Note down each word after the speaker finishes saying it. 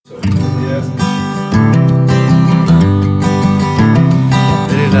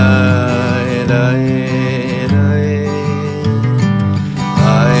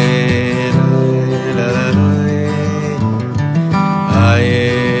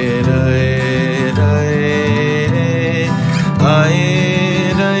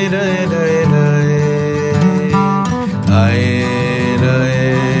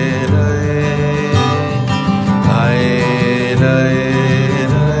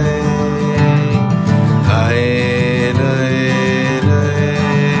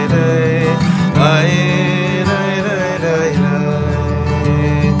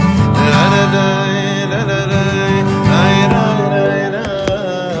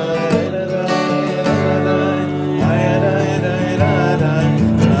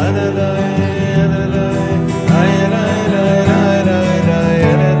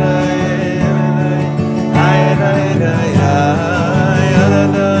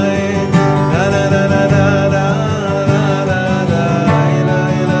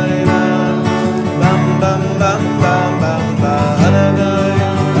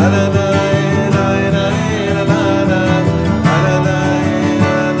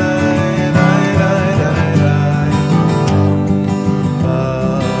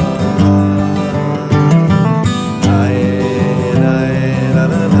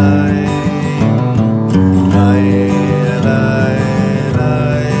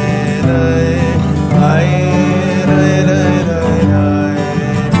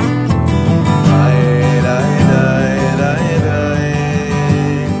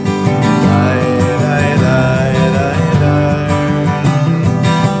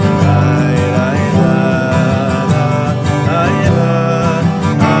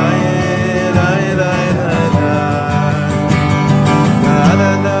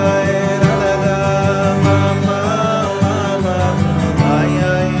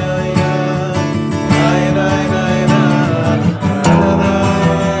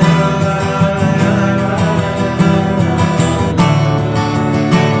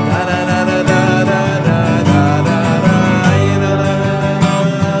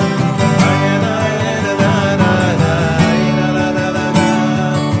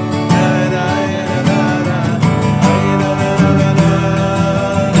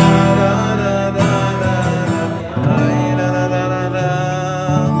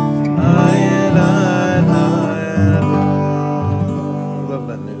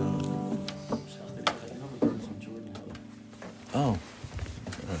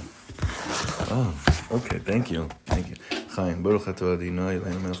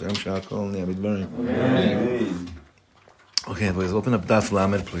Okay, boys, open up Daf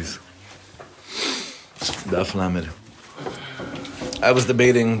Lamed, please. Daf Lamed. I was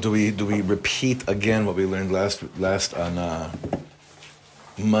debating, do we repeat again what we learned last on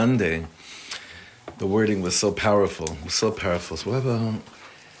Monday? The wording was so powerful. So we'll have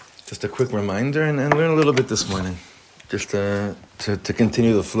just a quick reminder and learn a little bit this morning, just to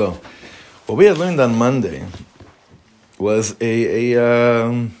continue the flow. What we had learned on Monday was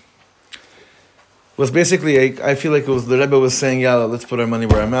was basically I feel like it was the Rebbe was saying, "Yalla, let's put our money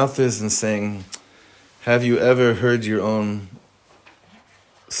where our mouth is," and saying, "Have you ever heard your own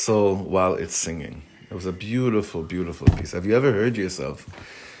soul while it's singing?" It was a beautiful, beautiful piece. Have you ever heard yourself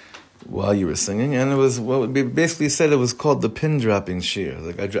while you were singing? And it was what we basically said. It was called the pin dropping shir.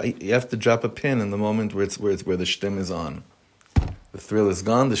 Like you have to drop a pin in the moment where the shtim is on. The thrill is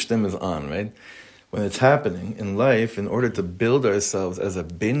gone. The shtim is on. Right. When it's happening in life, in order to build ourselves as a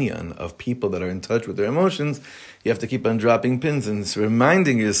binyan of people that are in touch with their emotions, you have to keep on dropping pins and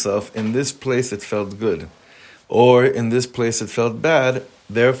reminding yourself, in this place it felt good, or in this place it felt bad,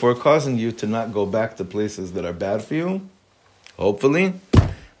 therefore causing you to not go back to places that are bad for you, hopefully,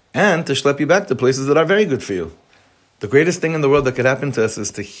 and to schlep you back to places that are very good for you. The greatest thing in the world that could happen to us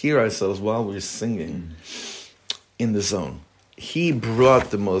is to hear ourselves while we're singing in the zone. He brought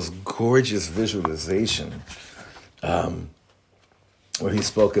the most gorgeous visualization where he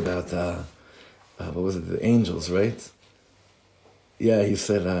spoke about, what was it, the angels, right? Yeah, he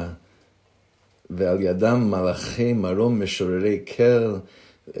said, Ve'al yadam malachei marom meshorerei kel.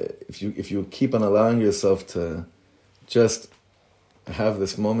 If you keep on allowing yourself to just have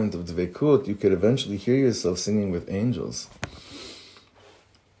this moment of dveikut, you could eventually hear yourself singing with angels.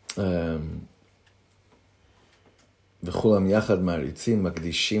 וכולם יחד מעריצים,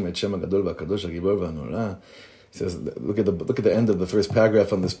 מקדישים את שם הגדול והקדוש, הגיבור והנורא. He says, look at the end of the first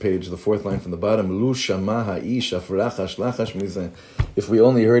paragraph on this page, the fourth line from the bottom. Lu shama ha'ish afrachash lachash mizeh. If we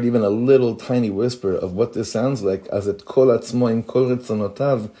only heard even a little tiny whisper of what this sounds like, as et kol atzmo im kol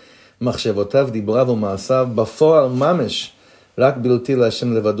retzonotav, machshevotav dibrav u'ma'asav, bafo'al mamish, rak bilti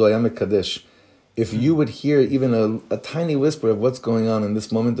la'Hashem levado haya mekadesh. If you would hear even a tiny whisper of what's going on in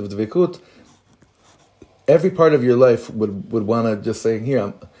this moment of dveikut, every part of your life would want to just say, here,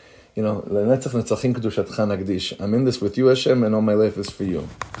 I'm in this with you, Hashem, and all my life is for you.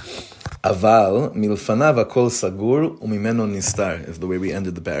 Aval milfanav akol sagur umimeno nistar is the way we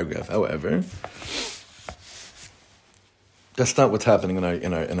ended the paragraph. However, that's not what's happening in our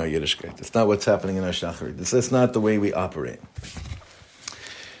Yiddishkeit. It's not what's happening in our Shacharit. It's not the way we operate.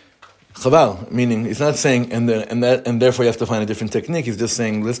 Chaval, meaning he's not saying and therefore you have to find a different technique. He's just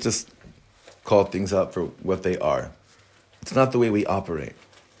saying, let's just call things out for what they are. It's not the way we operate.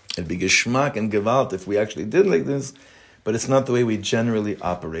 It'd be geschmack and gewalt if we actually did like this, but it's not the way we generally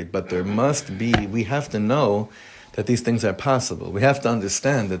operate. But we have to know that these things are possible. We have to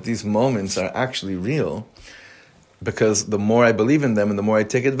understand that these moments are actually real, because the more I believe in them and the more I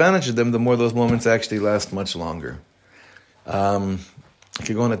take advantage of them, the more those moments actually last much longer. I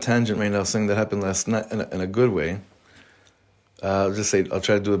could go on a tangent right now, something that happened last night in a good way. I'll try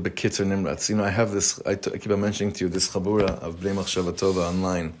to do a bekitzer nimratz. I have this, I keep on mentioning to you, this chabura of Bnei Machshava Tova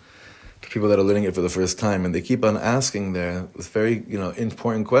online, to people that are learning it for the first time, and they keep on asking there very,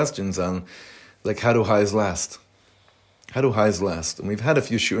 important questions on, like, how do highs last? How do highs last? And we've had a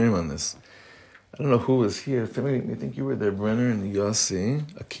few shurim on this. I don't know who was here. I think you were there, Brenner and Yossi.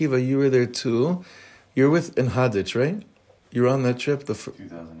 Akiva, you were there too. You were in Hadich, right? You were on that trip?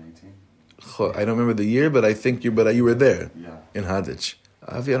 2018. I don't remember the year, but I think you were there. Yeah. In Hadich.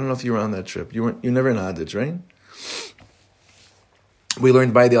 Avi, I don't know if you were on that trip. You're never in Hadich, right? We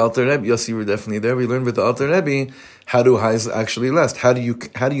learned by the Alter Rebbe. Yes, you were definitely there. We learned with the Alter Rebbe how do highs actually last. How do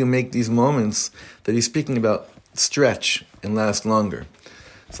you make these moments that he's speaking about stretch and last longer?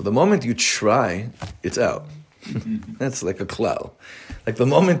 So the moment you try, it's out. That's like a klal. Like the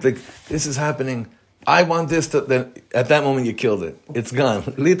moment this is happening, I want this to, then at that moment you killed it. It's gone.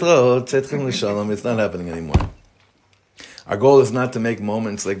 It's not happening anymore. Our goal is not to make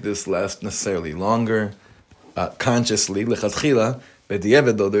moments like this last necessarily longer, consciously, lechatchila,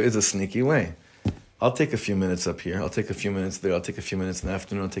 b'diavad, though there is a sneaky way. I'll take a few minutes up here, I'll take a few minutes there, I'll take a few minutes in the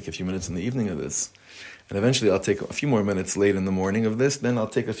afternoon, I'll take a few minutes in the evening of this. And eventually I'll take a few more minutes late in the morning of this, then I'll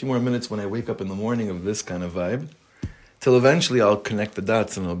take a few more minutes when I wake up in the morning of this kind of vibe, till eventually I'll connect the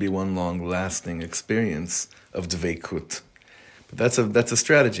dots and it'll be one long lasting experience of dveikut. That's a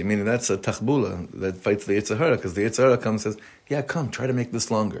strategy, meaning that's a tachbula that fights the Yetzer Hara, because the Yetzer Hara comes and says, yeah, come, try to make this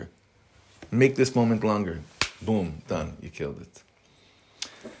longer. Make this moment longer. Boom, done, you killed it.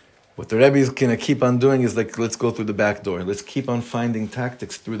 What the Rebbe is going to keep on doing is like, let's go through the back door. Let's keep on finding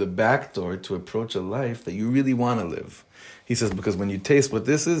tactics through the back door to approach a life that you really want to live. He says, because when you taste what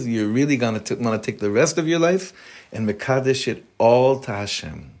this is, you're really going to want to take the rest of your life and mekadesh it all to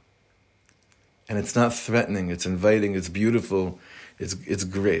Hashem. And it's not threatening, it's inviting, it's beautiful, it's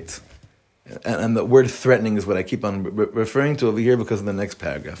great. And the word threatening is what I keep on referring to over here because of the next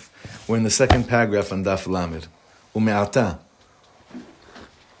paragraph. We're in the second paragraph on Daf Lamed. Ume'ata.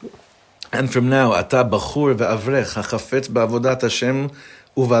 And from now, ata bachur ve'avrech hachafetz ba'avodat Hashem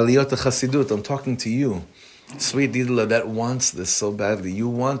uvaliyot hachasidut. I'm talking to you, sweet Didla, that wants this so badly. You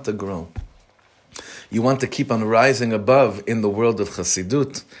want to grow. You want to keep on rising above in the world of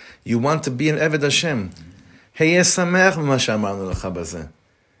Chasidut. You want to be an Eved Hashem. Heyeh sameach b'ma she'amarnu lecha bazeh.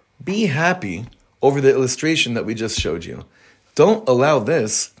 Be happy over the illustration that we just showed you. Don't allow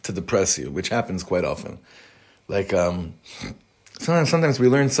this to depress you, which happens quite often. Like, sometimes we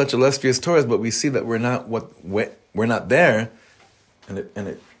learn such illustrious Torahs, but we see that we're not there, and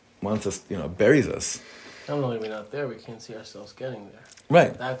it wants us, buries us. Not only are we not there, we can't see ourselves getting there.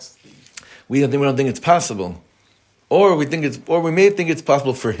 Right. That's the... We don't think it's possible, or we may think it's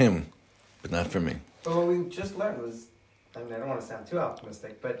possible for him, but not for me. But what we just learned was, I don't want to sound too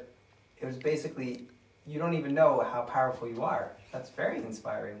optimistic, but it was basically, you don't even know how powerful you are. That's very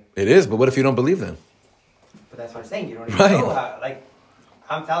inspiring. It is, but what if you don't believe that? But that's what I'm saying. You don't even know how. Like,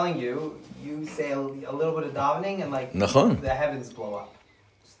 I'm telling you, you say a little bit of davening and Nachon. The heavens blow up.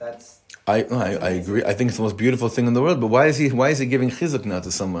 So that's... I agree. I think it's the most beautiful thing in the world. But why is he giving chizuk now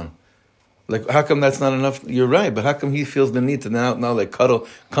to someone? Like, how come that's not enough? You're right, but how come he feels the need to now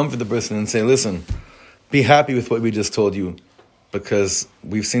comfort the person and say, listen, be happy with what we just told you? Because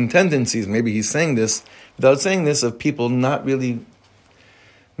we've seen tendencies, maybe he's saying this, without saying this, of people not really,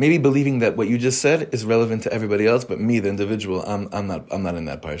 maybe believing that what you just said is relevant to everybody else, but me, the individual, I'm not in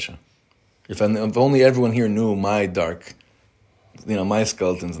that parsha. If only everyone here knew my dark, my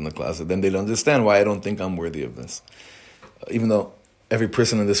skeletons in the closet, then they'd understand why I don't think I'm worthy of this. Even though every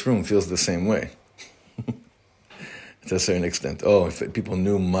person in this room feels the same way. To a certain extent. Oh, if people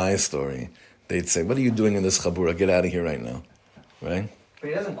knew my story, they'd say, what are you doing in this chabura? Get out of here right now. Right? But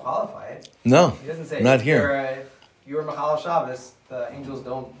he doesn't qualify it. No, he doesn't say, not here. You're Machal Shabbos, the angels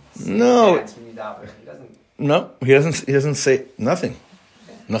don't dance when you daven. He doesn't. No, he doesn't say nothing.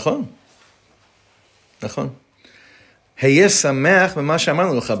 Nachon. Nachon. Heyeh sameach b'ma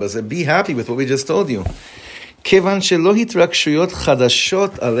she'amarnu lecha bazeh. Be happy with what we just told you. Kevan shelo hitrakshuyot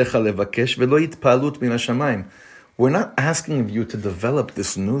chadashot alecha levakesh velo hitpalut min hashamayim. We're not asking of you to develop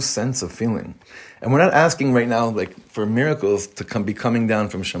this new sense of feeling. And we're not asking right now, for miracles to be coming down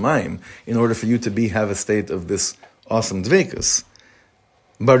from Shamayim in order for you to have a state of this awesome dveikus.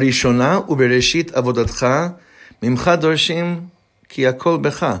 Barishona ubereshit avodatcha mimcha dorshim ki hakol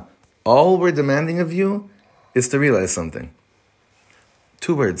becha. All we're demanding of you is to realize something.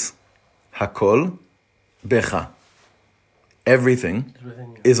 2 words. Hakol becha. Everything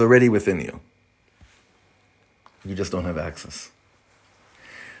is already within you. You just don't have access.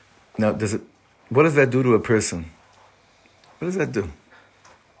 Now, what does that do to a person? What does that do?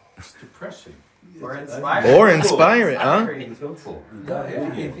 It's depressing. Or inspiring. Huh? It's helpful.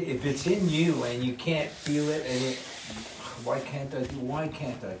 If it's in you and you can't feel it, why can't I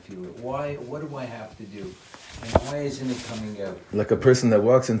feel it? What do I have to do? And why isn't it coming out? Like a person that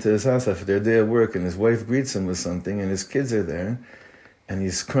walks into his house after their day of work and his wife greets him with something and his kids are there and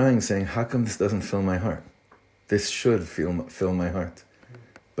he's crying saying, how come this doesn't fill my heart? This should fill my heart.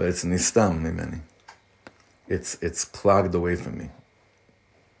 But it's nistam mimeni. It's clogged away from me.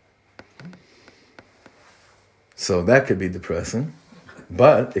 So that could be depressing.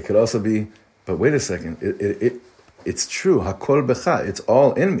 But it could also be, but wait a second, it's true. Hakol becha, it's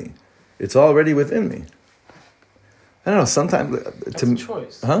all in me. It's already within me. I don't know, sometimes... That's a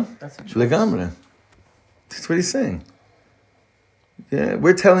choice. Huh? That's a choice. Legamre. That's what he's saying. Yeah,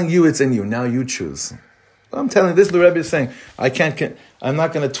 we're telling you it's in you. Now you choose. I'm telling you, this is the Rebbe is saying. I'm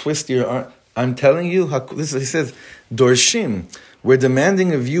not going to twist your arm. I'm telling you, he says, Dorshim. We're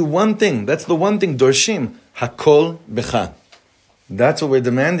demanding of you one thing. That's the one thing, Dorshim. Hakol becha. That's what we're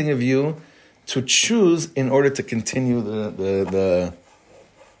demanding of you to choose in order to continue the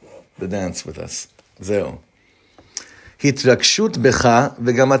dance with us. Zeo. Hitraksht becha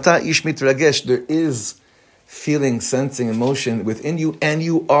vegamata ish mitragesh. There is feeling, sensing, emotion within you, and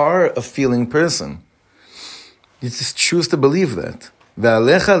you are a feeling person. You just choose to believe that.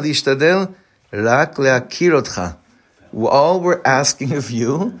 Ve'alecha lishtadel rak le'akir otcha. All we're asking of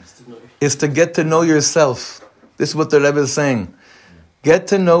you is to get to know yourself. This is what the Rebbe is saying. Get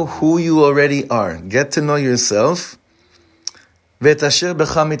to know who you already are. Get to know yourself. ואת אשר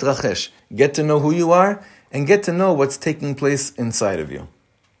בך מתרחש. Get to know who you are, and get to know what's taking place inside of you.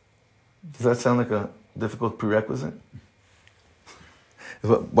 Does that sound like a difficult prerequisite?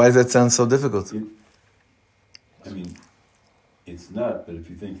 Why does that sound so difficult? I mean, it's not, but if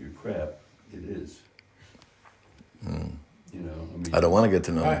you think you're crap, it is. You know, I mean, I don't want to get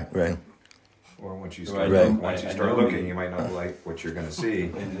to know you, right? Or once you Right. start, Right. once you I start know looking, you. you might not like what you're going to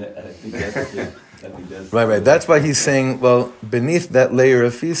see. and I think that's Right. That's why he's saying, well, beneath that layer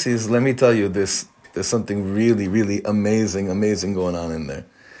of feces, let me tell you this, there's something really, really amazing going on in there.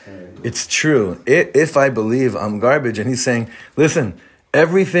 It's true. If I believe I'm garbage, and he's saying, listen,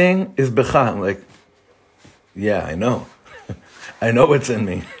 everything is becha. I'm like, yeah, I know. I know what's in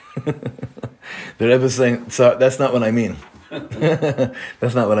me. The Rebbe is saying, so that's not what I mean.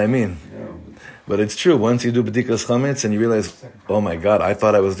 That's not what I mean. But it's true. Once you do b'dikas chametz and you realize, oh my God, I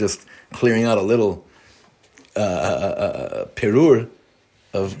thought I was just clearing out a little perur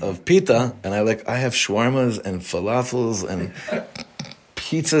of pita, and I have shawarmas and falafels and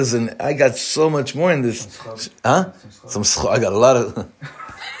pizzas, and I got so much more in this. Huh? I got a lot of.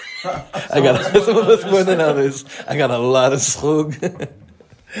 I got some of us more than others. I got a lot of schug.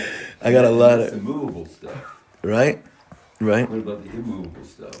 I got a lot That's of the movable stuff. right. What about the immovable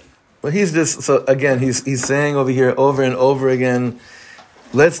stuff? Well, he's just so again. He's saying over here over and over again.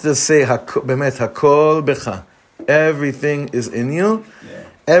 Let's just say bemet hakol becha. Everything is in you. Yeah.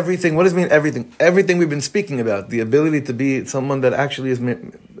 Everything. What does it mean? Everything. Everything we've been speaking about. The ability to be someone that actually is,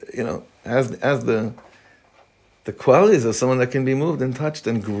 has the qualities of someone that can be moved and touched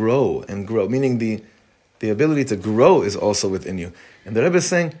and grow. Meaning the ability to grow is also within you. And the Rebbe is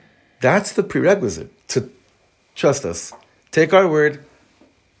saying that's the prerequisite to trust us. Take our word.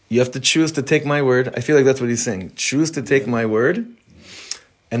 You have to choose to take my word. I feel like that's what he's saying. Choose to take my word.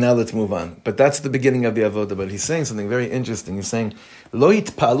 And now let's move on. But that's the beginning of the avodah. But he's saying something very interesting. He's saying, Lo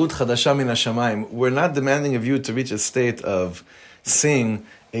yitpa'alut chadasha min hashamayim. We're not demanding of you to reach a state of seeing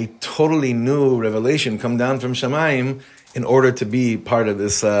a totally new revelation come down from Shamayim in order to be part of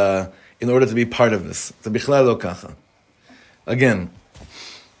this. In order to be part of this. It's bichlal lo kacha. Again.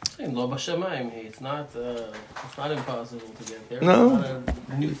 Lo b'shamayim. It's not impossible to get there. No. It's not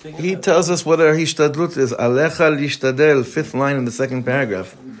a new thing. He tells us what our hishtadlut is. Alecha lishtadel, 5th line in the 2nd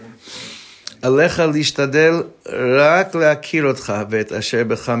paragraph. Alecha lishtadel rak le'akir otcha ve'et asher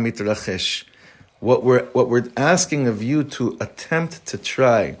becha mitrachesh. What we're asking of you to attempt to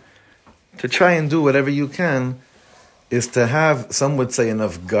try and do whatever you can, is to have, some would say,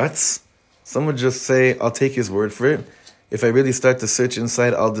 enough guts. Some would just say, I'll take his word for it. If I really start to search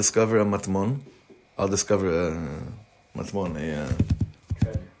inside, I'll discover a matmon. I'll discover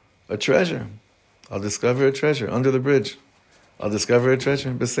a treasure. I'll discover a treasure under the bridge. I'll discover a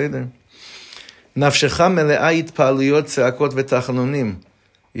treasure. Beseder. Nafshecha mele'a itpa'aluyot tzeakot v'tachanunim.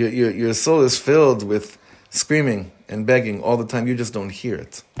 Your soul is filled with screaming and begging all the time. You just don't hear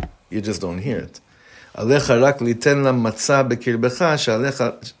it. Alecha rak liten lam matzah bekirbecha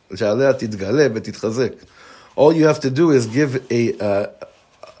she'alea titgale v'titchazek. All you have to do is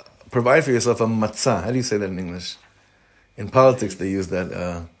provide for yourself a matzah. How do you say that in English? In politics, they use that.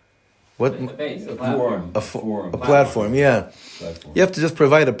 A platform. Yeah. You have to just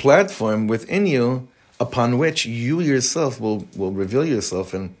provide a platform within you upon which you yourself will reveal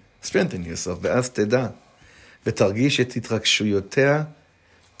yourself and strengthen yourself. ואז תדע, ותרגיש את התרגשויותיה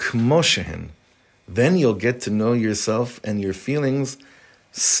כמו שהן. Then you'll get to know yourself and your feelings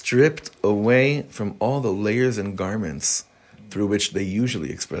stripped away from all the layers and garments through which they usually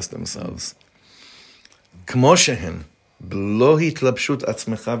express themselves. כמו שהן, בלא התלבשות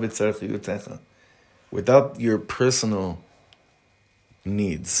עצמך וצרכיותיך. Without your personal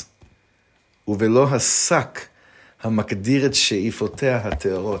needs. ובלא השק המקדיר את שאיפותיה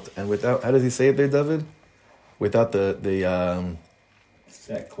הטהורות. And without, how does he say it there, David? Without the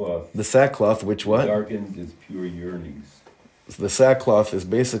sackcloth. The sackcloth, which what? Darkened his pure yearnings. The sackcloth is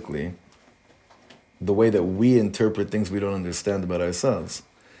basically the way that we interpret things we don't understand about ourselves.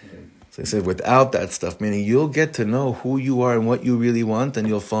 So he said, without that stuff, meaning you'll get to know who you are and what you really want, and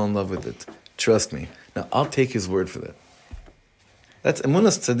you'll fall in love with it. Trust me. Now, I'll take his word for that. That's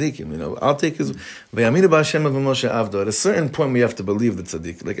emunas tzaddikim, I'll take his... V'yaminu b'Hashem v'Moshe avdo. At a certain point, we have to believe the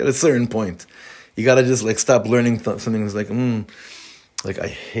tzaddik. Like, at a certain point. You got to just, stop learning something that's I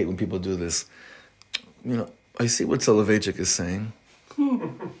hate when people do this. I see what Soloveitchik is saying.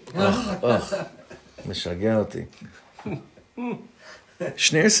 Mishageh oti.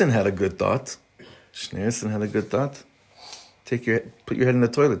 Schneerson had a good thought. Put your head in the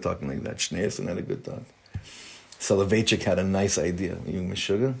toilet talking like that. Schneerson had a good thought. Soloveitchik had a nice idea. You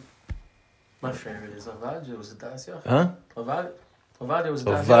Meshuggah? My favorite is Avad. It was a Das Yochid. Huh? Avad. Ovadia was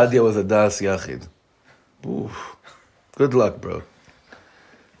Das Ovadia was a Das Yachid. Oof. Good luck, bro.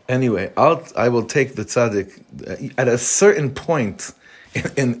 Anyway, I will take the tzaddik at a certain point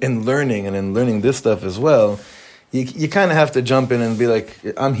in learning and in learning this stuff as well. You kind of have to jump in and be like,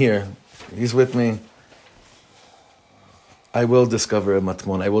 I'm here. He's with me. I will discover a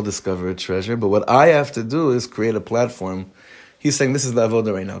matmon. I will discover a treasure. But what I have to do is create a platform. He's saying this is the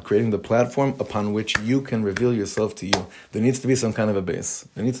avodah right now, creating the platform upon which you can reveal yourself to you. There needs to be some kind of a base.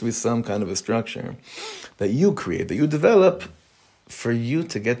 There needs to be some kind of a structure that you create, that you develop for you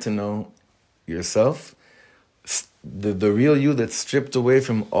to get to know yourself, the real you that's stripped away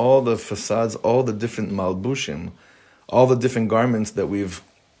from all the facades, all the different malbushim, all the different garments that we've...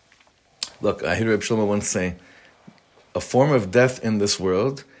 Look, I heard Rebbe Shlomo once say, a form of death in this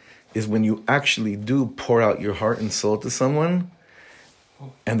world is when you actually do pour out your heart and soul to someone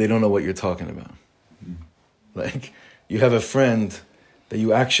and they don't know what you're talking about. Like, you have a friend that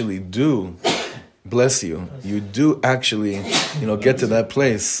you actually do, bless you, you do actually, get to that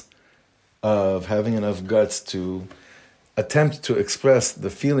place of having enough guts to attempt to express the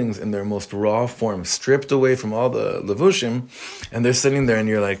feelings in their most raw form, stripped away from all the levushim, and they're sitting there and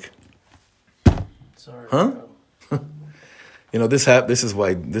you're like, Sorry. huh? This is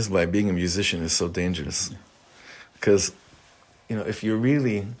why being a musician is so dangerous, because if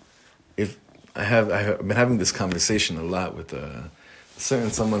I've been having this conversation a lot with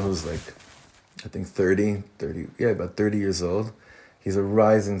someone who's like, I think 30, about 30 years old. He's a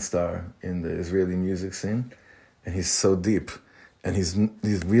rising star in the Israeli music scene, and he's so deep, and he's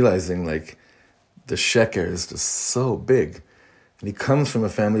realizing like the sheker is just so big, and he comes from a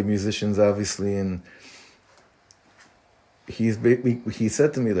family of musicians, obviously, and he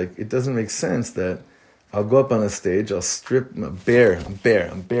said to me, like, it doesn't make sense that I'll go up on a stage, I'll strip, I'm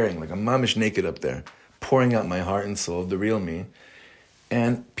bearing, like I'm mamish naked up there, pouring out my heart and soul, the real me,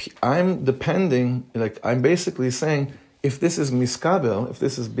 and I'm depending, like I'm basically saying, if this is miskabel, if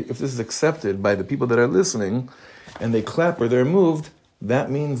this is accepted by the people that are listening, and they clap or they're moved, that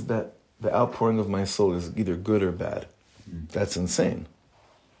means that the outpouring of my soul is either good or bad. That's insane.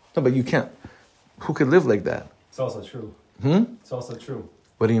 No, but you can't. Who could live like that? It's also true. It's also true.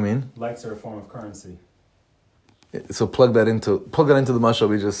 What do you mean? Likes are a form of currency. So plug that into the mashal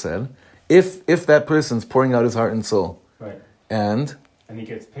we just said. If that person's pouring out his heart and soul, Right. And he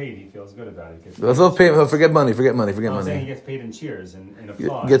gets paid, he feels good about it. Forget money. I'm saying he gets paid in cheers and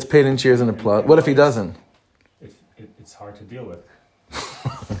applause. Gets paid in cheers and applause. What if he doesn't? It's hard to deal with.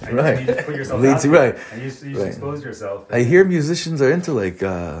 Right. You just put yourself Leads out you there, right. And you just Right. expose yourself. I hear musicians are into like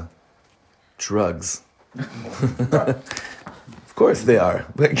drugs. Of course they are,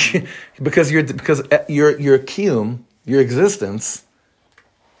 because your kiyum, your existence,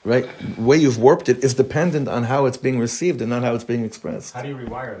 right? The way you've warped it is dependent on how it's being received and not how it's being expressed. How do you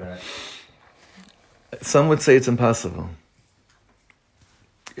rewire that? Some would say it's impossible.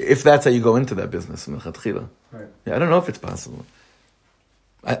 If that's how you go into that business, Right. yeah, I don't know if it's possible.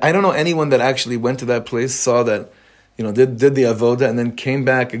 I don't know anyone that actually went to that place, saw that, did the avoda, and then came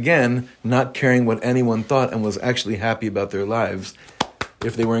back again, not caring what anyone thought, and was actually happy about their lives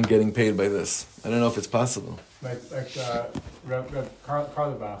if they weren't getting paid by this. I don't know if it's possible. Like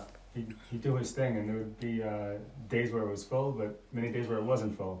Karlbach, he'd do his thing, and there would be days where it was full, but many days where it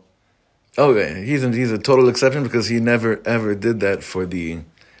wasn't full. Oh, yeah. He's a total exception because he never ever did that for the...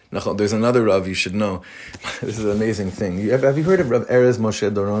 There's another Rav you should know. This is an amazing thing. Have you heard of Rav Erez Moshe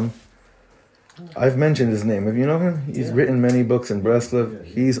Doron? I've mentioned his name. Have you know him? He's written many books in Breslov.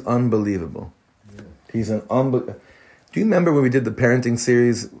 He's unbelievable. He's an unbelievable... Do you remember when we did the parenting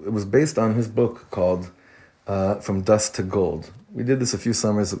series? It was based on his book called From Dust to Gold. We did this a few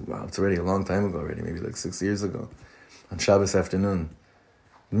summers. Wow, it's already a long time ago already, maybe like 6 years ago, on Shabbos afternoon.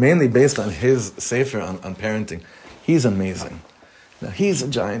 Mainly based on his sefer on parenting. He's amazing. Now, he's a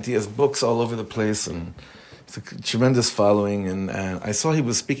giant. He has books all over the place, and it's a tremendous following. And I saw he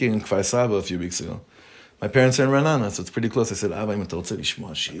was speaking in Kfar Saba a few weeks ago. My parents are in Ranana, so it's pretty close. I said, Abba, I'm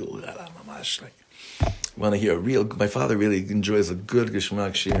want to hear my father really enjoys a good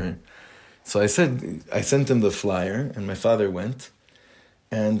Geshmak Shir. So I sent him the flyer, and my father went.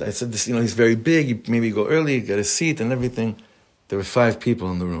 And I said, this, he's very big. You maybe go early, get a seat and everything. There were 5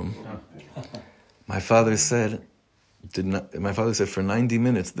 people in the room. My father said for 90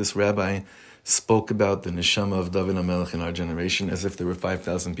 minutes, this rabbi spoke about the neshama of David HaMelech in our generation as if there were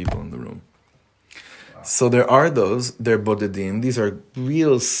 5,000 people in the room. Wow. So there are they're bodedim. These are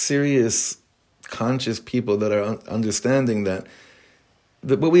real, serious, conscious people that are understanding that,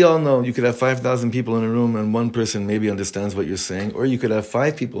 but we all know you could have 5,000 people in a room and one person maybe understands what you're saying, or you could have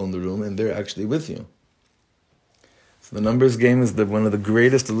 5 people in the room and they're actually with you. The numbers game is one of the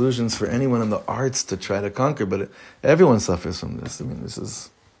greatest illusions for anyone in the arts to try to conquer, but everyone suffers from this. I mean, this is...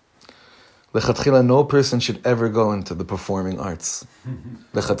 Lechatchila, no person should ever go into the performing arts.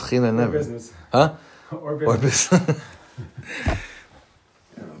 Lechatchila, never. Or business. Huh? Or Or business. business.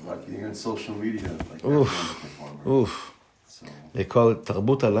 Like you're on social media, like Oof. everyone's a performer. Oof. So, They call it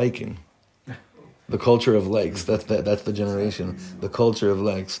tarbuta liking. The culture of likes. That's the generation. The culture of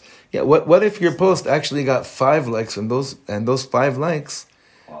likes. Yeah. What if your post actually got 5 likes and those 5 likes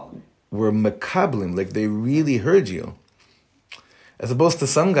quality. were makablim, like they really heard you, as opposed to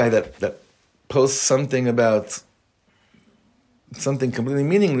some guy that posts something about something completely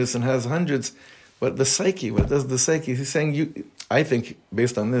meaningless and has hundreds. What does the psyche? He's saying I think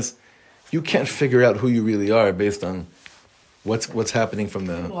based on this, you can't figure out who you really are based on what's happening from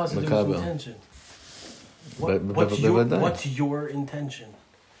the It has to do with makabel. intention. But- What's your intention?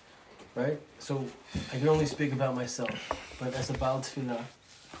 Right? So, I can only speak about myself, but as a Baal Tefillah,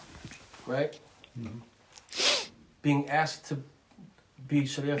 right? Being asked to be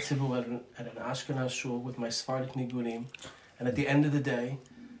Shaliach Tzibur at an Ashkenaz shul with my Sephardic nigunim, and at the end of the day,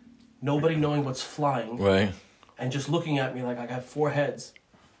 nobody knowing what's flying, Right. and just looking at me like I got 4 heads.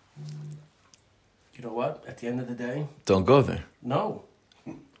 You know what? At the end of the day, Don't go there. no.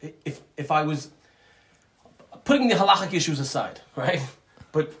 If I was putting the halachic issues aside, right?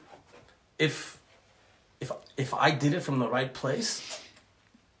 But if I did it from the right place,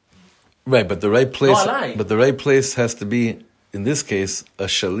 Right, but the right place. No, I lie. But the right place has to be, in this case, a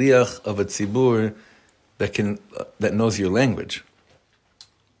shaliach of a tzibur that knows your language.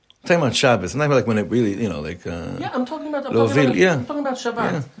 I'm talking about Shabbos. Not like when it really, like. yeah, I'm talking about Lovil, yeah. I'm talking about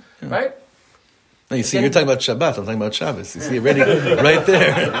Shabbat, right? No, you see, you're talking about Shabbat. I'm talking about Shabbos. You see, already right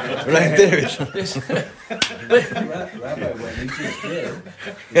there, right there. Rabbi, what you just did,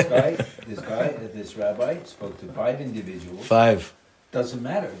 this rabbi spoke to 5 individuals. 5. Doesn't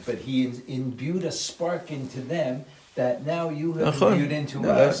matter, but he imbued a spark into them that now you have Nachon. imbued into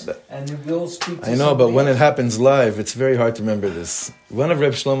No, us, that- and we'll speak to I know, but somebody when it else. happens live, it's very hard to remember this. One of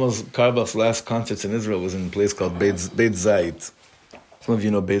Reb Shlomo's Karbach's last concerts in Israel was in a place called Beit Zayit. Some of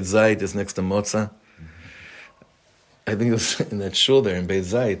you know Beit Zayit is next to Motza. I think it was in that shul there in Beit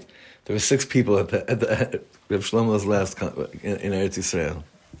Zayit. There were 6 people at Reb Shlomo's last in Eretz Yisrael.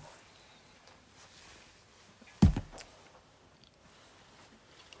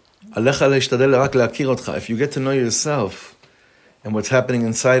 If you get to know yourself and what's happening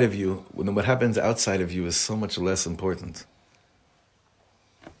inside of you, then what happens outside of you is so much less important.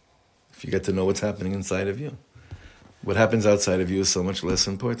 If you get to know what's happening inside of you, what happens outside of you is so much less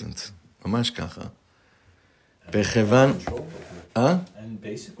important. Mamash kacha. And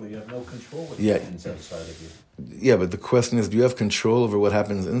basically you have no control with Yeah. what happens outside of you. Yeah, but the question is, do you have control over what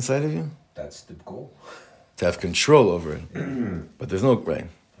happens inside of you? That's the goal. To have control over it. But there's no, right.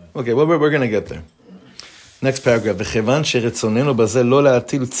 Okay, well, we're going to get there. Next paragraph. וכיוון שרצוננו בזה לא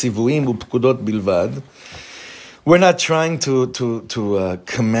להטיל ציוויים ופקודות בלבד. We're not trying to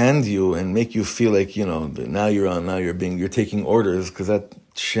command you and make you feel like, now you're taking orders, because that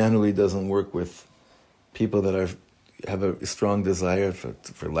generally doesn't work with people that have a strong desire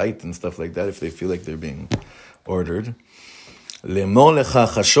for light and stuff like that, if they feel like they're being ordered. לאמור לך,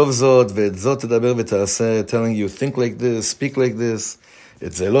 חשוב זאת, ואת זאת תדבר ותעשה, telling you, think like this, speak like this,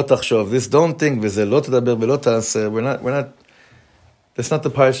 את זה לא תחשוב, this don't think, וזה לא תדבר ולא תעשה. We're not, that's not the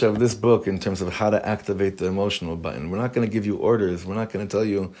parsha of this book in terms of how to activate the emotional button. We're not going to give you orders. We're not going to tell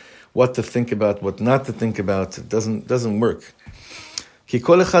you what to think about, what not to think about. It doesn't work. כי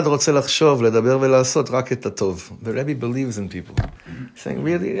כל אחד רוצה לחשוב, לדבר ולעשות רק את הטוב. The Rebbe believes in people. He's saying,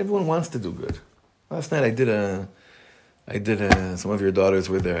 really, everyone wants to do good. Last night I did some of your daughters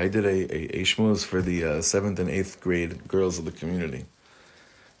were there. I did a shmooze for the 7th and 8th grade girls of the community.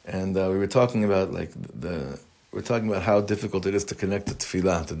 And we were talking about how difficult it is to connect to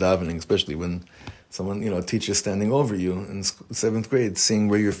tefillah, to davening, especially when someone, a teacher standing over you in 7th grade, seeing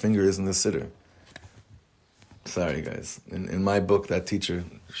where your finger is in the siddur. Sorry, guys. In my book, that teacher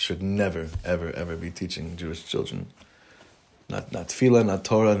should never, ever, ever be teaching Jewish children. Not tefillah, not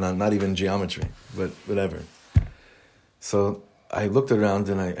Torah, not even geometry, but whatever. So I looked around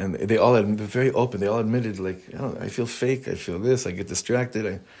and they all were very open. They all admitted, I feel fake. I feel this. I get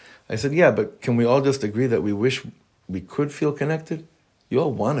distracted. I said, yeah, but can we all just agree that we wish we could feel connected? You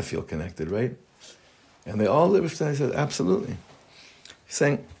all want to feel connected, right? And they all lived. I said, absolutely. He's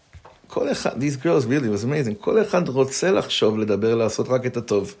saying, these girls really was amazing. כל אחד רוצה לחשוב, לדבר, לעשות רק את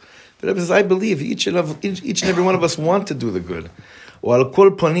הטוב. The Rebbe says, I believe each and every one of us want to do the good. או על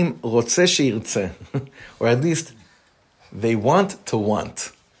כל פנים רוצה שירצה. Or at least they want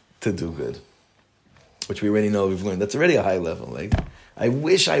to do good. which we already know we've learned. That's already a high level. Like, I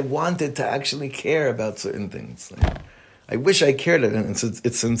wish I wanted to actually care about certain things. Like, I wish I cared, and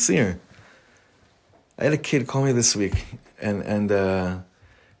it's sincere. I had a kid call me this week, and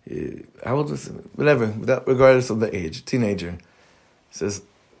how old was it? Whatever, regardless of the age, teenager, says,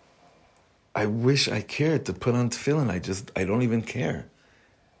 I wish I cared to put on tefillin. I don't even care.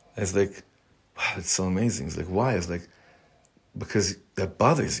 I was like, wow, it's so amazing. He's like, why? I was like, because that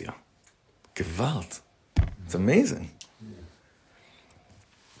bothers you. Gewalt. It's amazing.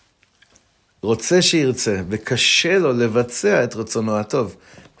 רוצה שירצה, וקשה לו לבצע את רצונו הטוב.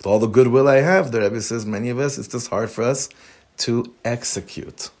 With all the goodwill I have, the Rebbe says, many of us, it's just hard for us to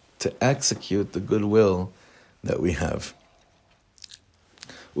execute the goodwill that we have.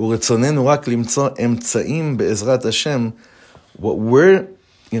 ורצוננו רק למצוא אמצעים בעזרת השם. What we're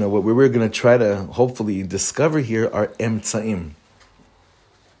going to try to hopefully discover here are אמצעים.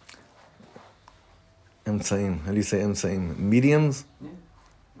 אמצעים. How do you say אמצעים? Mediums? Yeah.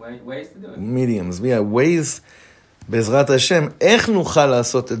 Ways to do it. Mediums. Yeah, ways, בעזרת השם, איך נוכל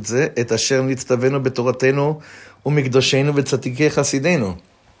לעשות את זה, את אשר נצטווינו בתורתנו ומקדושנו וצדיקי חסידנו.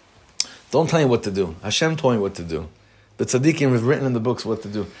 Don't tell me what to do. Hashem told me what to do. The tzaddikim have written in the books what to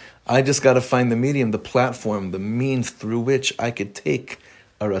do. I just got to find the medium, the platform, the means through which I could take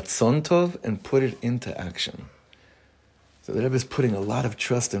a ratzon tov and put it into action. So the Rebbe is putting a lot of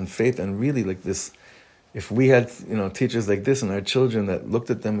trust and faith, and really like this. If we had, teachers like this and our children that looked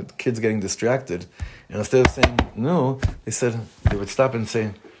at them, kids getting distracted, and instead of saying no, they would stop and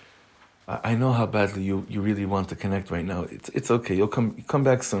say, I know how badly you really want to connect right now. It's okay. You'll come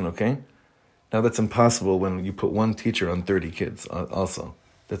back soon, okay? Now that's impossible when you put one teacher on 30 kids also.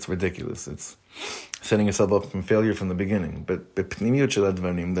 That's ridiculous. It's setting yourself up from failure from the beginning. But b'pnimiyut shel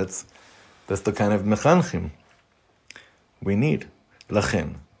hadvarim, that's the kind of mechanchim we need.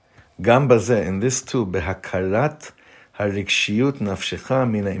 Lachen. גם בזה, in this too, בהכרת הרגשיות נפשך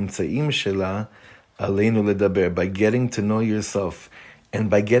מן האמצעים שלה עלינו לדבר. By getting to know yourself. And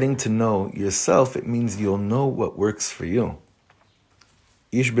by getting to know yourself, it means you'll know what works for you.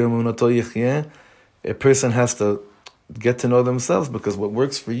 איש באמונתו יחיה, a person has to get to know themselves, because what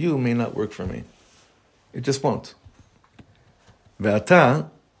works for you may not work for me. It just won't. ואתה,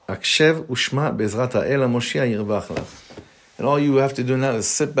 הקשב ושמע בעזרת האל המושיע ירווח לך. And all you have to do now is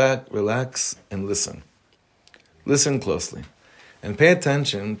sit back, relax, and listen. Listen closely. And pay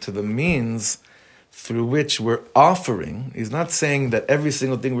attention to the means through which we're offering. He's not saying that every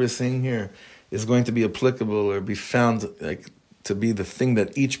single thing we're saying here is going to be applicable or be found to be the thing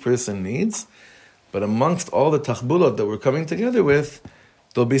that each person needs. But amongst all the tachbulot that we're coming together with,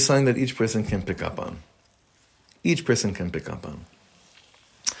 there'll be something that each person can pick up on. Each person can pick up on.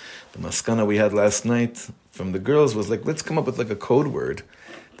 The maskana we had last night from the girls was let's come up with a code word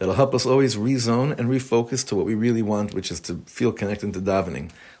that'll help us always rezone and refocus to what we really want, which is to feel connected to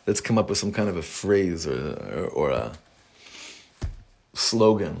davening. Let's come up with some kind of a phrase or a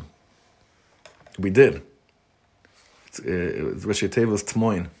slogan. We did. Rosh Hashanah was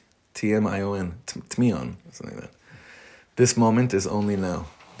Tmoin, T-M-I-O-N, Tmion, something like that. This moment is only now.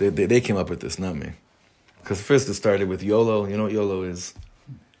 They came up with this, not me. Because first it started with YOLO. You know what YOLO is?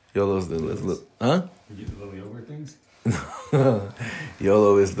 YOLO's huh? You get the little yogurt things?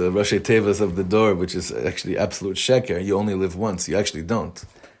 YOLO is the Rashi Tevas of the door, which is actually absolute sheker. You only live once. You actually don't.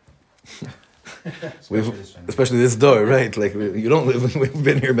 Especially this door, right? You don't live. We've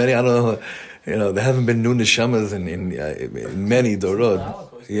been here many. I don't know. There haven't been new neshamas in many dorot.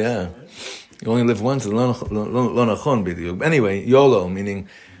 Yeah, you only live once. Lo nachon b'diuk. Anyway, YOLO meaning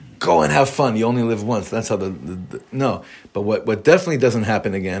go and have fun. You only live once. That's how no. But what definitely doesn't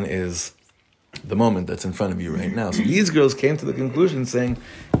happen again is the moment that's in front of you right now. So these girls came to the conclusion saying,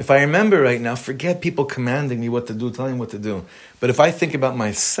 if I remember right now, forget people commanding me what to do, telling me what to do. But if I think about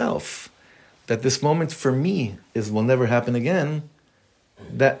myself, that this moment for me will never happen again,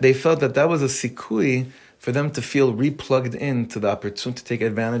 that they felt that was a sikui for them to feel replugged into the opportunity, to take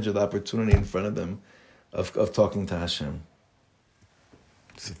advantage of the opportunity in front of them of talking to Hashem.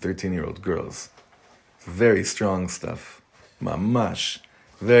 It's 13-year-old girls. Very strong stuff. Mamash.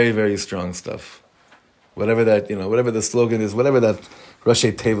 Very, very strong stuff. Whatever that, whatever the slogan is, whatever that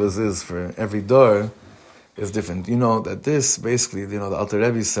Rashi Tevas is for every door is different. That this, basically, the Alter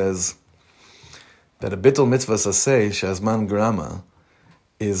Rebbe says that a bittul mitzvah saseh, shazman grama,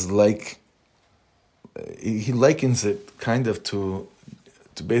 is he likens it kind of to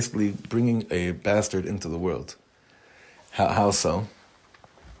basically bringing a bastard into the world. How so?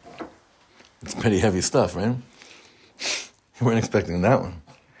 It's pretty heavy stuff, right? You weren't expecting that one.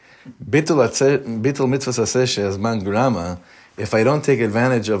 Bittul mitzvah saseh she'azman grama. If I don't take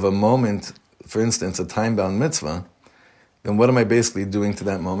advantage of a moment for instance, a time-bound mitzvah, then what am I basically doing to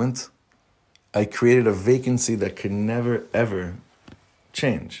that moment? I created a vacancy that could never, ever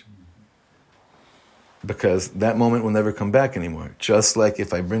change. Because that moment will never come back anymore. Just like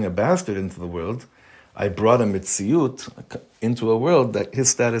if I bring a bastard into the world, I brought a mitziyut into a world that his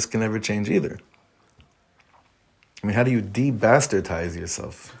status can never change either. I mean, how do you de-bastardize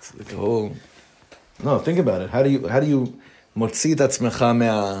yourself? It's like a whole... No, think about it. How do you motzi tatzmecha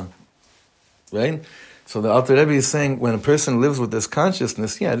mea... Right? So the Alter Rebbe is saying, when a person lives with this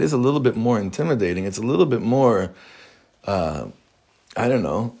consciousness, yeah, it is a little bit more intimidating. It's a little bit more... machbid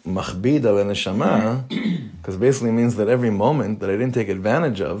al neshama, because basically it means that every moment that I didn't take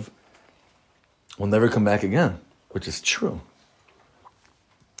advantage of will never come back again, which is true.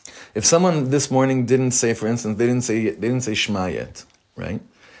 If someone this morning didn't say, for instance, they didn't say Shema yet, right?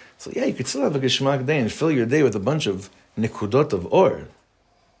 So yeah, you could still have a Geshmak day and fill your day with a bunch of nikudot of or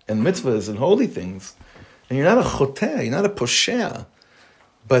and mitzvahs and holy things, and you're not a choteh, you're not a poshea,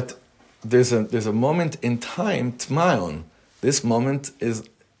 but there's a moment in time, tmayon. This moment is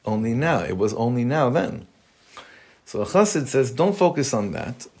only now. It was only now then. So a chassid says, don't focus on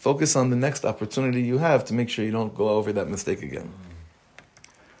that. Focus on the next opportunity you have to make sure you don't go over that mistake again.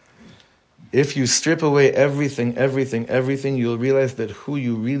 If you strip away everything, you'll realize that who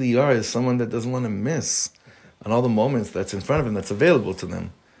you really are is someone that doesn't want to miss on all the moments that's in front of him, that's available to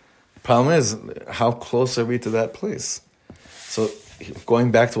them. The problem is, how close are we to that place? So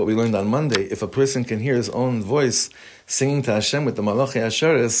going back to what we learned on Monday, if a person can hear his own voice singing to Hashem with the Malachi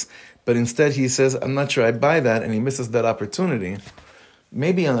Hachsharas, but instead he says, I'm not sure I buy that, and he misses that opportunity,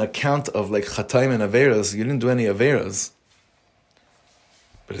 maybe on account of like Chataim and Averas, you didn't do any Averas.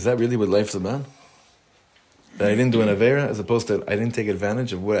 But is that really what life's about? That I didn't do an Avera, as opposed to I didn't take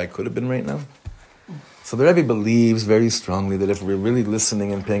advantage of where I could have been right now? So the Rebbe believes very strongly that if we're really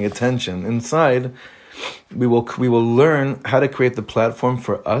listening and paying attention inside, we will learn how to create the platform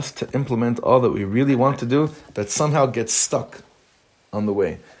for us to implement all that we really want to do that somehow gets stuck on the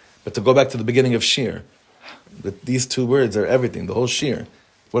way. But to go back to the beginning of Shir, that these two words are everything, the whole Shir.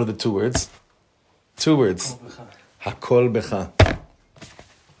 What are the two words? Two words. Hakol becha.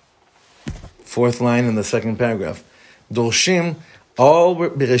 Fourth line in the second paragraph. Dorshim, all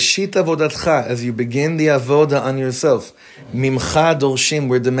bereshit avodatcha, as you begin the avoda on yourself. Mimcha dorshim,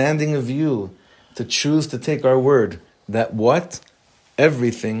 we're demanding of you to choose to take our word that what?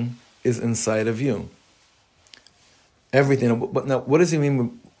 Everything is inside of you. Everything. Now, what does he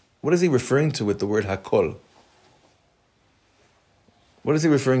mean? What is he referring to with the word hakol? What is he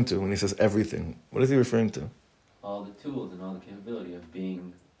referring to when he says everything? What is he referring to? All the tools and all the capability of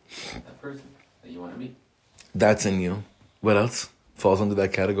being that person that you want to be. That's in you. What else falls under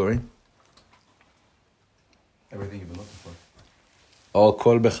that category? Everything you've been looking for. All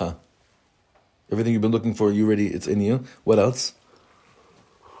kol becha. Everything you've been looking for, it's in you. What else?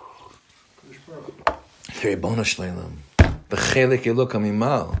 Ribono shleilam. B'chelek elok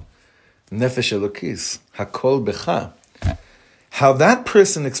hamimal. Nefesh elokis. Hakol becha. How that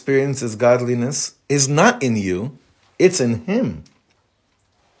person experiences godliness is not in you, it's in him.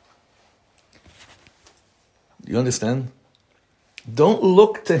 You understand? Don't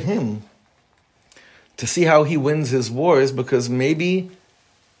look to him to see how he wins his wars, because maybe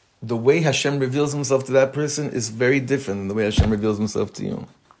the way Hashem reveals himself to that person is very different than the way Hashem reveals himself to you.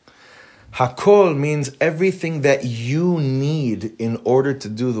 Hakol means everything that you need in order to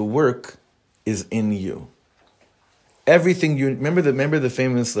do the work is in you. Everything you remember the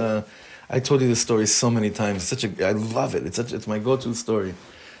famous. I told you this story so many times. I love it. It's my go-to story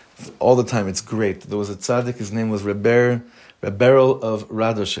all the time. It's great. There was a tzaddik. His name was Rebbe of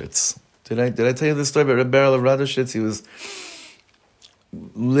Radoshitz. Did I tell you this story about Rebbe of Radoshitz? He was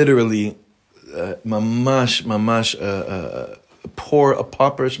literally mamash poor, a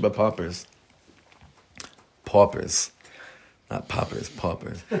pauperish by paupers. Paupers. Not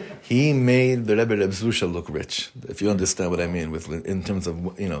paupers. He made the Rebbe Reb Zusha look rich, if you understand what I mean, in terms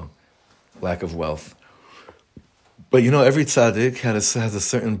of, lack of wealth. But every tzaddik has a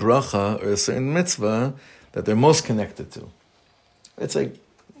certain bracha or a certain mitzvah that they're most connected to. It's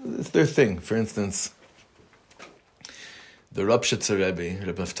their thing. For instance, the Rapshitzer Rebbe,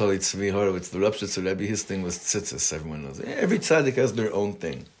 Reb Naftali Tzvi Horowitz, the Rapshitzer Rebbe, his thing was tzitzis, everyone knows it. Every tzaddik has their own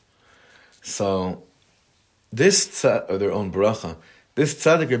thing. So, or their own bracha. This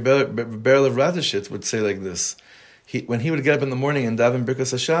tzaddik, Rebbe of Radoshitz, would say like this. When he would get up in the morning and daven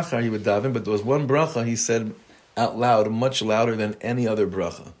Birkas HaShachar, he would daven, but there was one bracha he said out loud, much louder than any other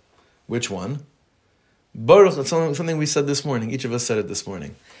bracha. Which one? Baruch, it's something we said this morning. Each of us said it this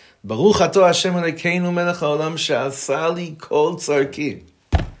morning. Baruch atah Hashem Elokeinu melech haolam she'asali kol tzarki.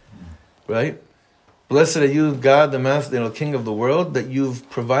 right? Blessed are you, God, the Master, King of the world, that you've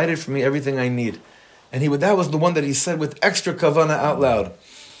provided for me everything I need. And that was the one that he said with extra kavanah out loud.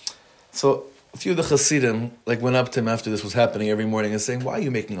 So a few of the Hasidim went up to him after this was happening every morning and saying, why are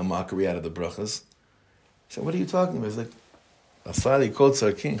you making a mockery out of the brachas? He said, what are you talking about? He's like, Asali kol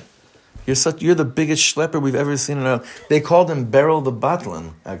tzarki. You're the biggest schlepper we've ever seen in our life. They called him Beryl the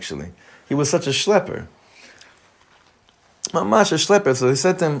Batlan, actually. He was such a schlepper. Mamash, a schlepper. So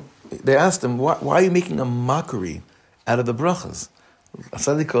they asked him, why are you making a mockery out of the brachas?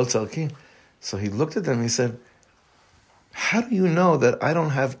 Asali kol tzarki. So he looked at them and he said, how do you know that I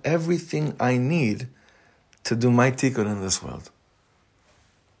don't have everything I need to do my tikkun in this world?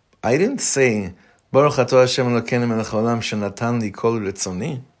 I didn't say, Baruch atah Hashem Elokeinu melech haolam shenatan li kol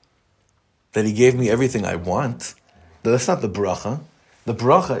ritzoni, that he gave me everything I want. That's not the bracha. The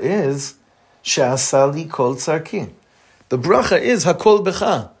bracha is, she'asa li kol tzarki. The bracha is hakol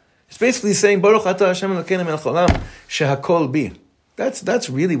becha. It's basically saying, Baruch atah Hashem Elokeinu melech haolam shehakol bi. That's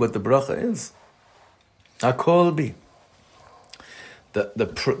really what the bracha is. Hakol bi.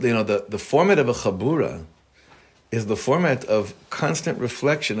 The format of a chabura is the format of constant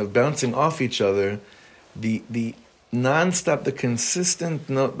reflection, of bouncing off each other, the non-stop, the consistent,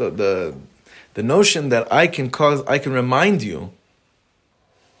 the notion that I can remind you,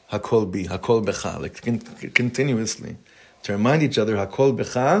 hakol bi, hakol becha, continuously, to remind each other, hakol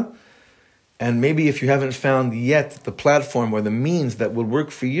becha, and maybe if you haven't found yet the platform or the means that will work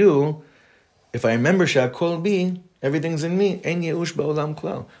for you, if I remember shakol bi, everything's in me. Ein yeush ba'olam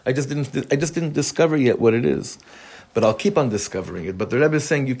klal. I just didn't discover yet what it is, but I'll keep on discovering it. But the Rebbe is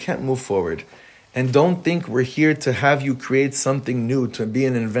saying you can't move forward, and don't think we're here to have you create something new, to be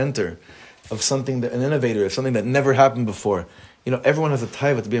an inventor of something, an innovator of something that never happened before. Everyone has a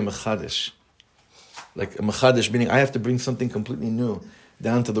taiva to be a mechadish, like a mechadish, meaning I have to bring something completely new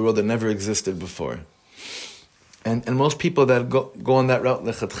down to the world that never existed before. And most people that go on that route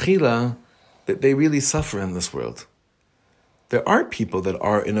lechatchila, that they really suffer in this world. There are people that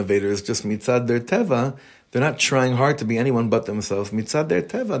are innovators just mitzad their teva. They're not trying hard to be anyone but themselves. Mitzad their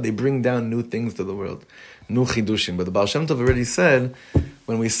teva, they bring down new things to the world, new chidushim. But the Baal Shem Tov already said,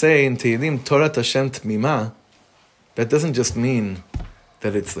 when we say in Tehillim, Torah Hashem Tmima, that doesn't just mean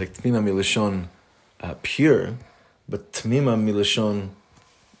that it's like Tmima Milashon pure, but Tmima Milashon,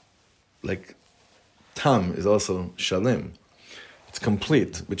 like Tam is also Shalim. It's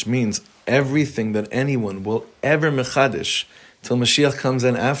complete, which means everything that anyone will ever mechadish till Mashiach comes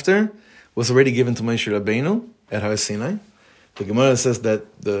in after was already given to Moshe Rabbeinu at Har Sinai. The Gemara says that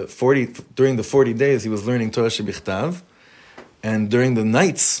during the 40 days he was learning Torah Shebichtav, and during the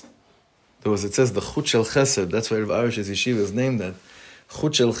nights it says the Chut Shel Chesed. That's why Rav Arish's yeshiva is named that.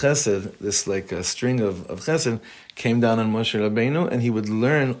 Chut Shel Chesed, this like a string of Chesed, came down on Moshe Rabbeinu, and he would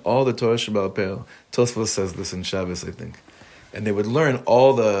learn all the Torah Sheba'al Peh. Tosfos says this in Shabbos, I think. And they would learn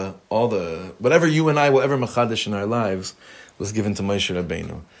all the whatever you and I will ever machadish in our lives was given to Moshe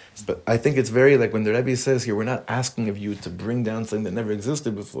Rabbeinu. But I think it's very like when the Rebbe says here, we're not asking of you to bring down something that never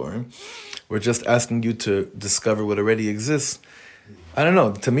existed before. We're just asking you to discover what already exists. I don't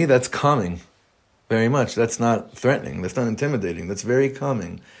know. To me, that's calming, very much. That's not threatening. That's not intimidating. That's very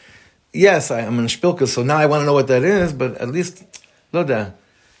calming. Yes, I'm in shpilka, so now I want to know what that is. But at least, loda,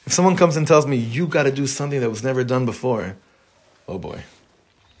 if someone comes and tells me you got to do something that was never done before. Oh boy.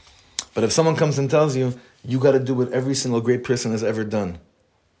 But if someone comes and tells you, you got to do what every single great person has ever done,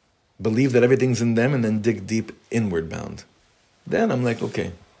 believe that everything's in them and then dig deep inward bound, then I'm like,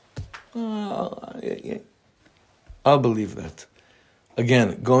 okay, I'll believe that.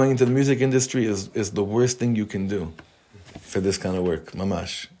 Again, going into the music industry is the worst thing you can do for this kind of work.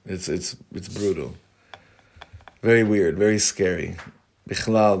 Mamash. It's brutal. Very weird, very scary.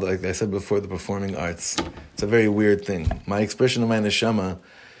 Bichlal, like I said before, the performing arts. It's a very weird thing. My expression of my neshama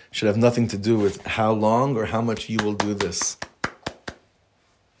should have nothing to do with how long or how much you will do this.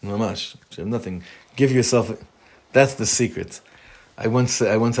 Mamash. Should have nothing. Give yourself... That's the secret. I once had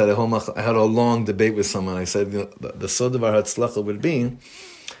a long debate with someone. I said, the sod of our hatzlacha would be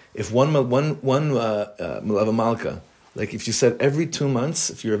if one Malava Malka, like if you said every 2 months,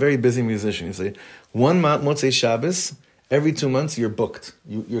 if you're a very busy musician, you say, one Motzei Shabbos, every 2 months you're booked.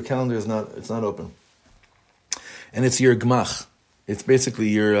 Your calendar is not open. And it's your gmach. It's basically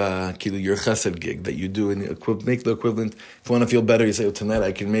your chesed gig that you do and make the equivalent. If you want to feel better, you say, tonight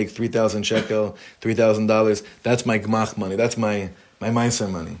I can make 3,000 shekel, $3,000. That's my gmach money. That's my meiser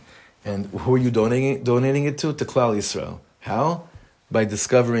money. And who are you donating it to? To Klal Yisrael. How? By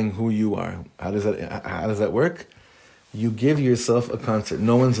discovering who you are. How does that work? You give yourself a concert.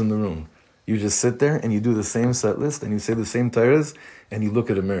 No one's in the room. You just sit there and you do the same set list and you say the same Torahs and you look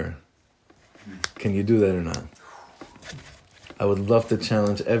at a mirror. Can you do that or not? I would love to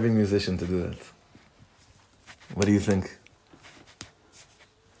challenge every musician to do that. What do you think?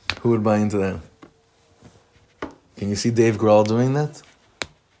 Who would buy into that? Can you see Dave Grohl doing that?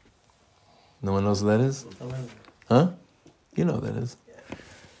 No one knows who that is? Huh? You know who that is.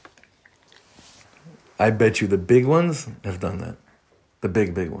 I bet you the big ones have done that. The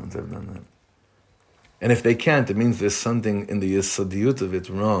big ones have done that. And if they can't, it means there's something in the yesodiyut of it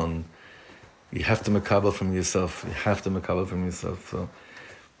wrong. You have to makabel from yourself. You have to makabel from yourself. So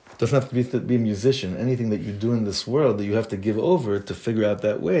it doesn't have to be a musician. Anything that you do in this world that you have to give over to figure out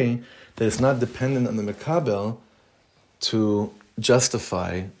that way, that it's not dependent on the makabel to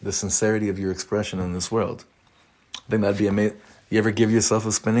justify the sincerity of your expression in this world. I think that'd be amazing. You ever give yourself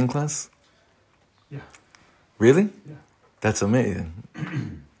a spinning class? Yeah. Really? Yeah. That's amazing.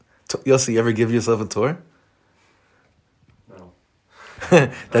 Yossi, you ever give yourself a tour? No.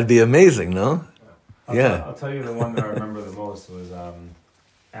 That'd be amazing, no? I'll tell you the one that I remember the most was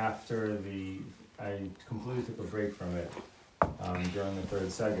after I completely took a break from it during the third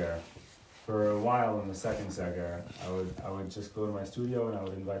seger. For a while in the second seger, I would just go to my studio and I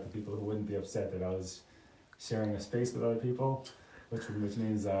would invite the people who wouldn't be upset that I was sharing a space with other people, which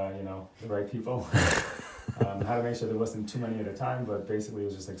means the right people. How to make sure there wasn't too many at a time, but basically it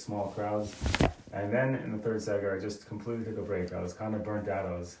was just like small crowds. And then in the third seger, I just completely took a break. I was kind of burnt out.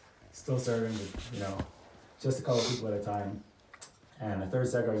 I was still serving, but, just a couple people at a time. And the third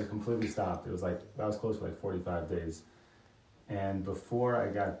seger, I just completely stopped. It was like, I was close for like 45 days. And before I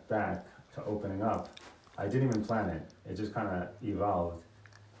got back to opening up, I didn't even plan it. It just kind of evolved.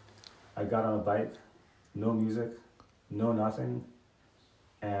 I got on a bike, no music, no nothing,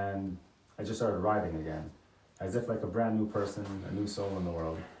 and I just started riding again, as if like a brand new person, a new soul in the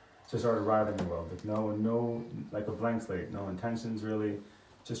world. Just started riding the world with no, like a blank slate, no intentions really,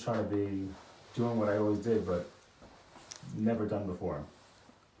 just trying to be doing what I always did, but never done before.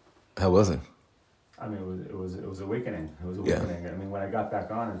 How was it? I mean, it was awakening. It was awakening. Yeah. I mean, when I got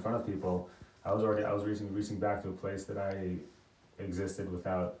back on in front of people, I was reaching back to a place that I existed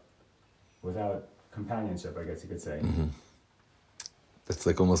without companionship, I guess you could say. Mm-hmm. That's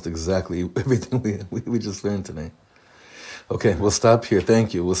like almost exactly everything we just learned today. Okay, we'll stop here.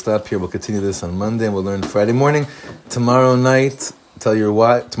 Thank you. We'll stop here. We'll continue this on Monday, and we'll learn Friday morning. Tomorrow night, tell your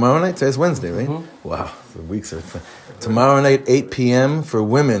wife. Tomorrow night? Today's Wednesday, right? Mm-hmm. Wow, the weeks are... Tomorrow night, 8 p.m. for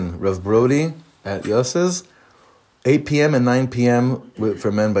women, Rav Brody at Yos's. 8 p.m. and 9 p.m.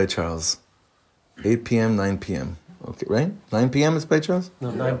 for men by Charles. 8 p.m., 9 p.m. Okay, right? 9 p.m. is by Charles?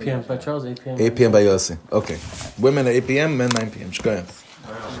 No, 9 p.m. by Charles, 8 p.m. 8 p.m. by Yossi. Okay. Women at 8 p.m., men 9 p.m. Shkoyach.